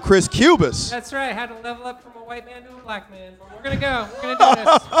beat down Chris Cubas. That's right. Had to level up from a white man to a black man. But we're gonna go. We're gonna do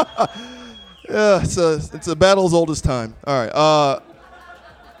this. Yeah, it's a battle as old as time. All right.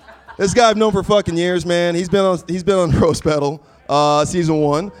 This guy I've known for fucking years, man. He's been on Roast Battle, season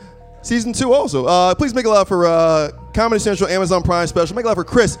 1, season 2 also. Please make it loud for Comedy Central Amazon Prime special. Make it loud for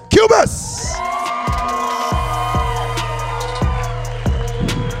Chris Cubas.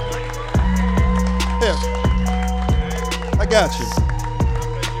 Here. I got you.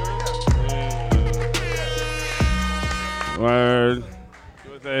 Word.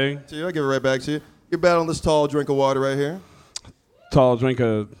 Good thing. So I'll give it right back to you. You're battling this tall drink of water right here. Tall drink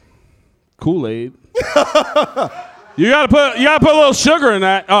of Kool-Aid. You gotta put a little sugar in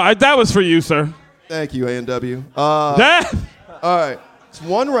that. Oh, that was for you, sir. Thank you, A&W. All right. It's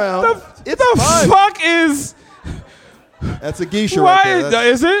 1 round. Fuck is? That's a geisha right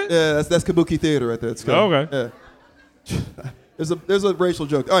there. Is it? Yeah, that's Kabuki Theater right there. It's good. Okay. Yeah. There's a racial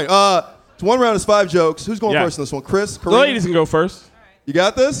joke. All right. It's 1 round. It's 5 jokes. Who's going first in this one? Chris? Carina? The ladies can go first. You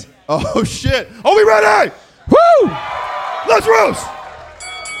got this? Oh shit! Are we ready? Woo! Let's roast.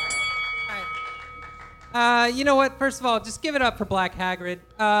 You know what? First of all, just give it up for Black Hagrid.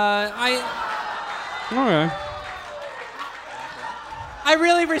 I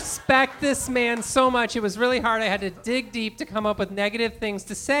really respect this man so much. It was really hard. I had to dig deep to come up with negative things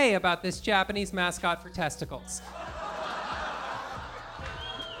to say about this Japanese mascot for testicles.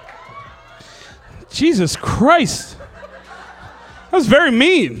 Jesus Christ. That was very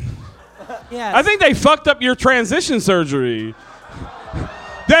mean. Yes. I think they fucked up your transition surgery.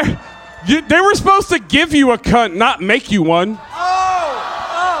 They were supposed to give you a cunt, not make you one.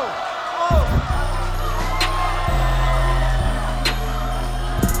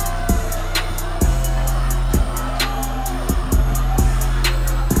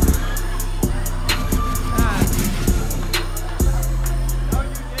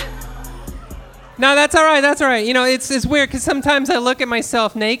 No, that's all right. That's all right. It's weird because sometimes I look at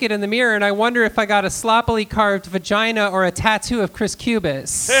myself naked in the mirror and I wonder if I got a sloppily carved vagina or a tattoo of Chris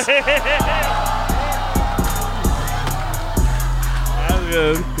Cubas. That's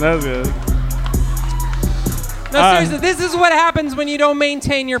good. No, seriously, this is what happens when you don't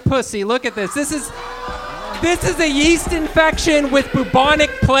maintain your pussy. Look at this. This is a yeast infection with bubonic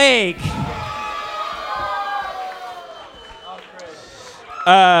plague.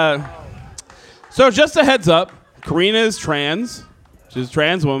 So just a heads up, Carina is trans. She's a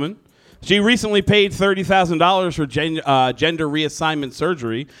trans woman. She recently paid $30,000 for gender reassignment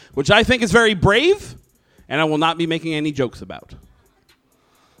surgery, which I think is very brave, and I will not be making any jokes about.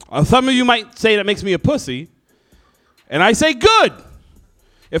 Some of you might say that makes me a pussy, and I say good.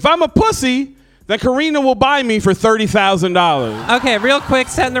 If I'm a pussy, then Carina will buy me for $30,000. Okay, real quick,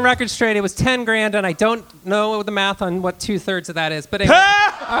 setting the record straight. It was $10,000, and I don't know the math on what 2/3 of that is. But anyway,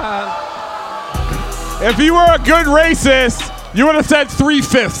 if you were a good racist, you would have said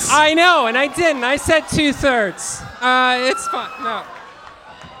 3/5. I know, and I didn't. I said 2/3. It's fine. No.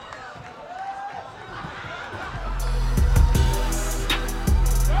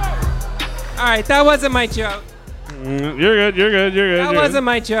 All right, that wasn't my joke. You're good. That wasn't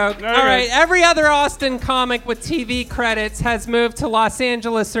my joke. No, all right, every other Austin comic with TV credits has moved to Los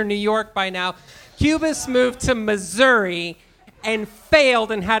Angeles or New York by now. Cubas moved to Missouri and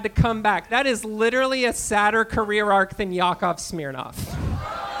failed and had to come back. That is literally a sadder career arc than Yakov Smirnoff.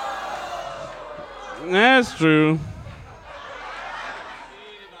 That's true.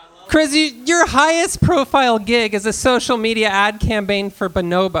 Chris, your highest profile gig is a social media ad campaign for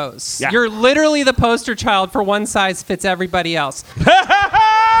Bonobos. Yeah. You're literally the poster child for one size fits everybody else. That's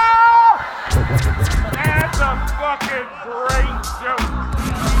a fucking great joke.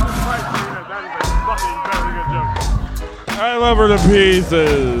 That is a fucking very good joke. I love her to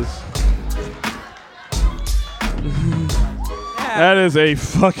pieces. That is a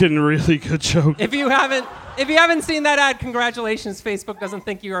fucking really good joke. If you haven't seen that ad, congratulations. Facebook doesn't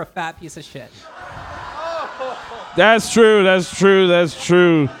think you're a fat piece of shit. That's true.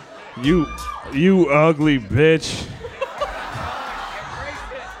 You ugly bitch.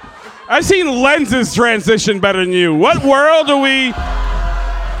 I've seen lenses transition better than you. What world are we?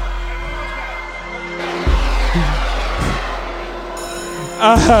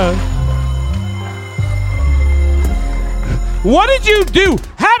 What did you do?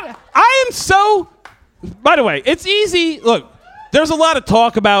 I am so... By the way, it's easy. Look, there's a lot of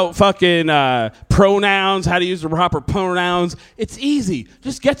talk about fucking pronouns, how to use the proper pronouns. It's easy.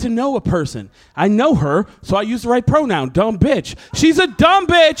 Just get to know a person. I know her, so I use the right pronoun. Dumb bitch. She's a dumb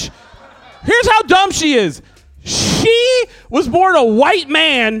bitch. Here's how dumb she is. She was born a white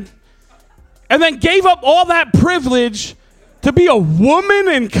man and then gave up all that privilege to be a woman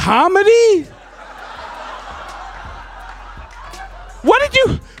in comedy? What did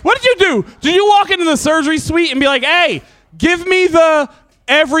you do? Did you walk into the surgery suite and be like, hey, give me the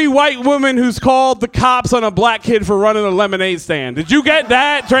every white woman who's called the cops on a black kid for running a lemonade stand? Did you get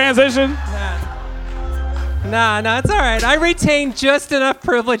that transition? Nah, it's all right. I retain just enough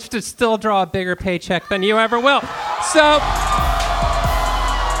privilege to still draw a bigger paycheck than you ever will. So...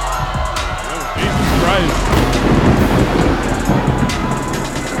 Oh, Jesus Christ.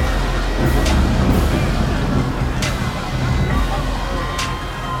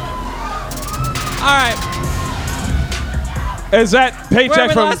 All right. Is that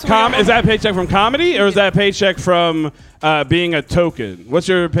paycheck from Is that paycheck from comedy, or is that paycheck from being a token? What's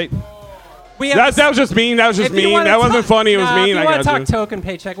your pay? That was just mean. That was just mean. That wasn't funny. It was mean. If you I want to got talk token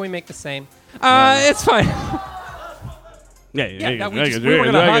paycheck, we make the same. It's fine. Yeah, we were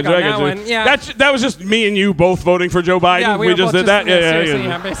gonna hug on that one. Yeah. That was just me and you both voting for Joe Biden. Yeah, we just did that.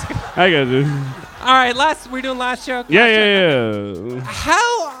 Yeah, basically. I got it. All right, we're doing last joke. Yeah.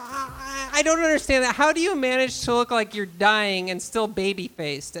 I don't understand that. How do you manage to look like you're dying and still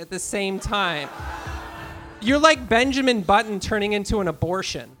baby-faced at the same time? You're like Benjamin Button turning into an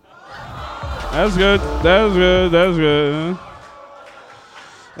abortion. That was good.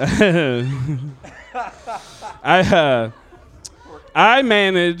 I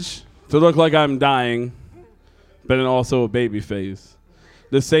manage to look like I'm dying, but then also a baby face.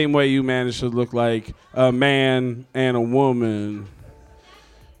 The same way you manage to look like a man and a woman.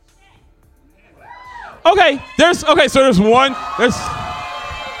 Okay, so there's one.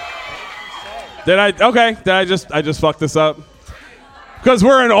 Did I just fuck this up? Because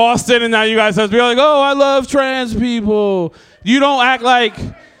we're in Austin and now you guys have to be like, oh, I love trans people. You don't act like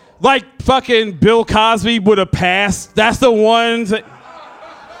fucking Bill Cosby would have passed. That's the one.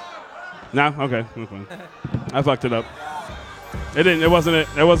 No? Okay. I fucked it up. It didn't. It wasn't it.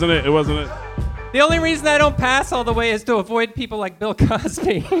 The only reason I don't pass all the way is to avoid people like Bill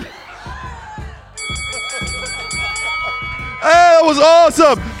Cosby. Hey, that was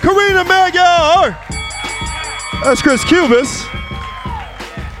awesome. Carina Magyar. That's Chris Cubas.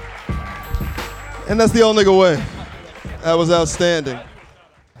 And that's the old nigga way. That was outstanding.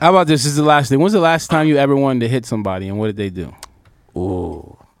 How about this? This is the last thing. When's the last time you ever wanted to hit somebody, and what did they do?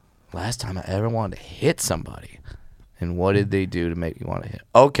 Ooh, last time I ever wanted to hit somebody, and what did they do to make me want to hit?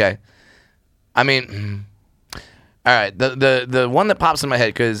 Okay. I mean, All right, the one that pops in my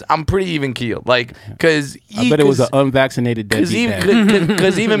head because I'm pretty even keeled. Like, because I bet it was an unvaccinated deadbeat dad.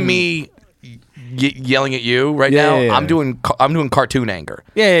 Because even me yelling at you right now, yeah. I'm doing cartoon anger.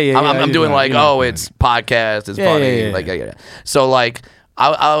 Yeah. I'm doing like, it's podcast, it's funny. Yeah. Like, So like,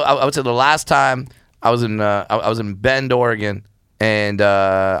 I would say the last time I was in Bend, Oregon, and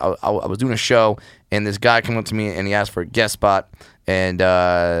I was doing a show, and this guy came up to me and he asked for a guest spot. And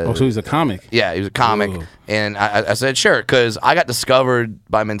so he's a comic. Yeah, he was a comic. Ooh. And I said sure, because I got discovered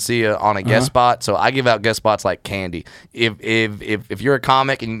by Mencia on a guest spot, so I give out guest spots like candy. If you're a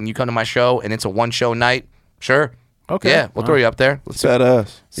comic and you come to my show and it's a one show night, sure. Okay. Yeah, we'll throw you up there. Let's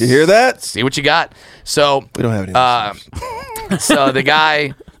badass. You hear that? See what you got. So we don't have any. So the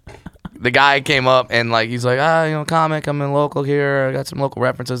guy came up and like he's like, comic, I'm in local here, I got some local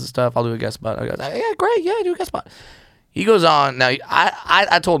references and stuff, I'll do a guest spot. I go, yeah, great, yeah, do a guest spot. He goes on. Now,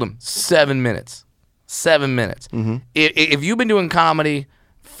 I told him 7 minutes. 7 minutes. Mm-hmm. If you've been doing comedy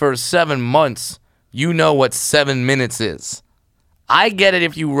for 7 months, you know what 7 minutes is. I get it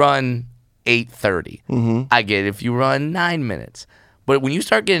if you run 8:30. Mm-hmm. I get it if you run 9 minutes. But when you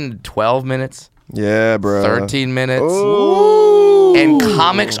start getting 12 minutes, yeah, bro, 13 minutes, Ooh. And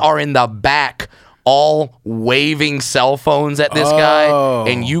comics are in the back all waving cell phones at this guy,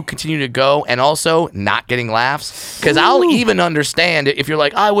 and you continue to go, and also not getting laughs. Because I'll even understand if you're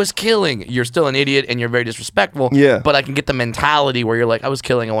like, I was killing. You're still an idiot, and you're very disrespectful. Yeah. But I can get the mentality where you're like, I was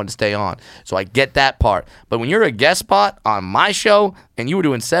killing, I wanted to stay on. So I get that part. But when you're a guest spot on my show, and you were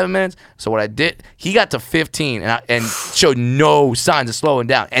doing 7 minutes, so what I did, he got to 15, and showed no signs of slowing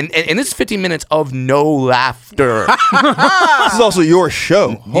down. And this is 15 minutes of no laughter. This is also your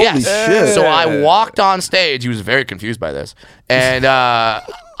show. Holy shit. So I walked on stage. He was very confused by this. And I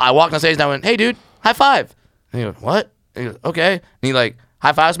walked on stage and I went, hey, dude, high five. And he goes, what? And he goes, okay. And he like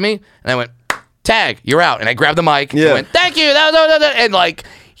high fives me. And I went, tag, you're out. And I grabbed the mic. And went, thank you. And like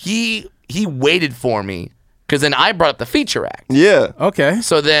he waited for me because then I brought up the feature act. Yeah. Okay.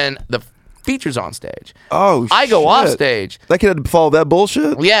 So then the feature's on stage. Oh, I go off stage. That kid had to follow that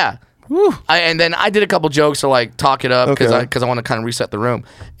bullshit? Yeah. And then I did a couple jokes to like talk it up because Okay. I want to kind of reset the room.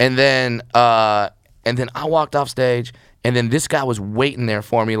 And then I walked off stage, and then this guy was waiting there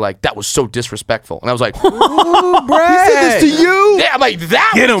for me like, that was so disrespectful. And I was like, Ooh, Brad. He said this to you? Yeah, I'm like,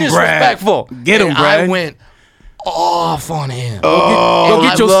 that Get was him, Brad. disrespectful. Get him, And Brad. I went off on him. Oh,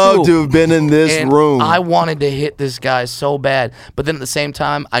 get I'd your love stool. to have been in this And room. I wanted to hit this guy so bad, but then at the same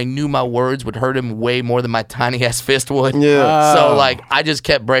time, I knew my words would hurt him way more than my tiny ass fist would. Yeah. So like, I just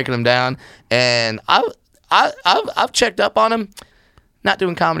kept breaking him down, and I've checked up on him. Not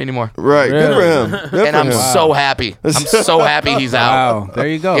doing comedy anymore. Right. Good for him. Good And for I'm him. so happy. I'm so happy he's out. Wow. There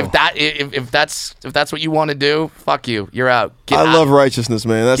you go. If that's what you want to do, fuck you. You're out. Get I out. love righteousness,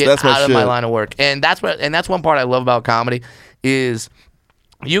 man. That's Get my out shit. of my line of work. And that's one part I love about comedy is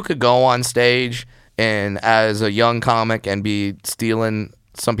you could go on stage and as a young comic and be stealing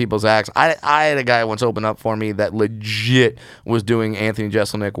some people's acts. I had a guy once open up for me that legit was doing Anthony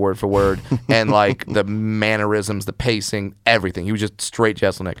Jeselnik word for word and like the mannerisms, the pacing, everything. He was just straight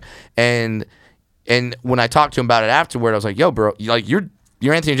Jeselnik. And when I talked to him about it afterward, I was like, yo, bro, you're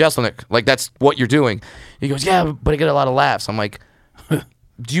Anthony Jeselnik. Like, that's what you're doing. He goes, yeah, but I get a lot of laughs. I'm like,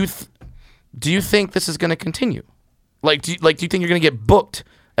 do you think this is going to continue? Like, do you think you're going to get booked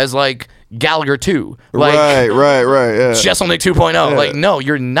as like Gallagher 2? Like, right, yeah. Jeselnik 2.0. Yeah. Like, no,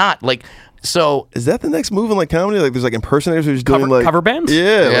 you're not. Like, so is that the next move in like comedy? Like, there's like impersonators who's doing like cover bands.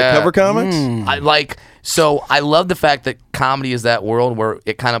 Yeah, like cover comics. I love the fact that comedy is that world where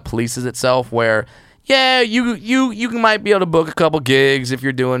it kind of polices itself. Where, yeah, you might be able to book a couple gigs if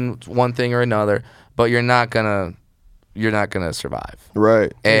you're doing one thing or another, but you're not gonna survive.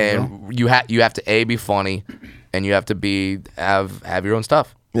 Right. And you have to be funny, and you have to have your own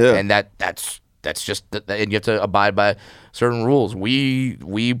stuff. Yeah. And that's just and you have to abide by certain rules. We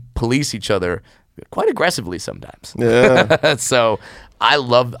police each other quite aggressively sometimes. Yeah. So I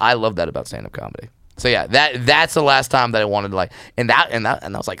love that about stand-up comedy. So yeah, that's the last time that I wanted to like, and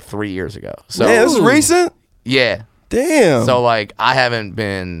that was like 3 years ago. So man, this is recent. Yeah. Damn. So like I haven't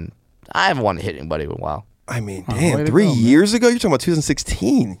wanted to hit anybody in a while. I mean, damn, 3 years ago? You're talking about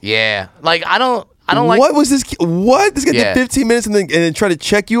 2016. Yeah. Like I don't like. What was this? What? This guy Yeah. did 15 minutes and then try to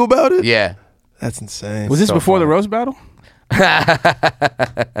check you about it? Yeah. That's insane. Was this So before funny. the roast battle?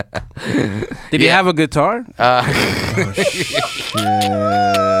 Did he have a guitar? Oh, shit.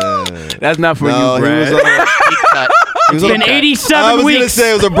 That's not for No, you, he Brad. was It's been 87 I was weeks. gonna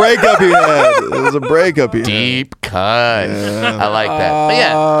say it was a breakup he had. It was a breakup he had. Deep cut. Yeah. I like that. But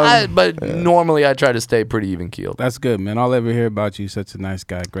yeah, but normally I try to stay pretty even keeled. That's good, man. All I ever hear about you, such a nice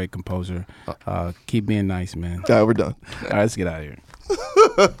guy, great composer. Keep being nice, man. All right, we're done. All right, let's get out of here.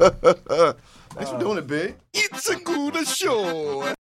 Thanks for doing it, B. It's a good show.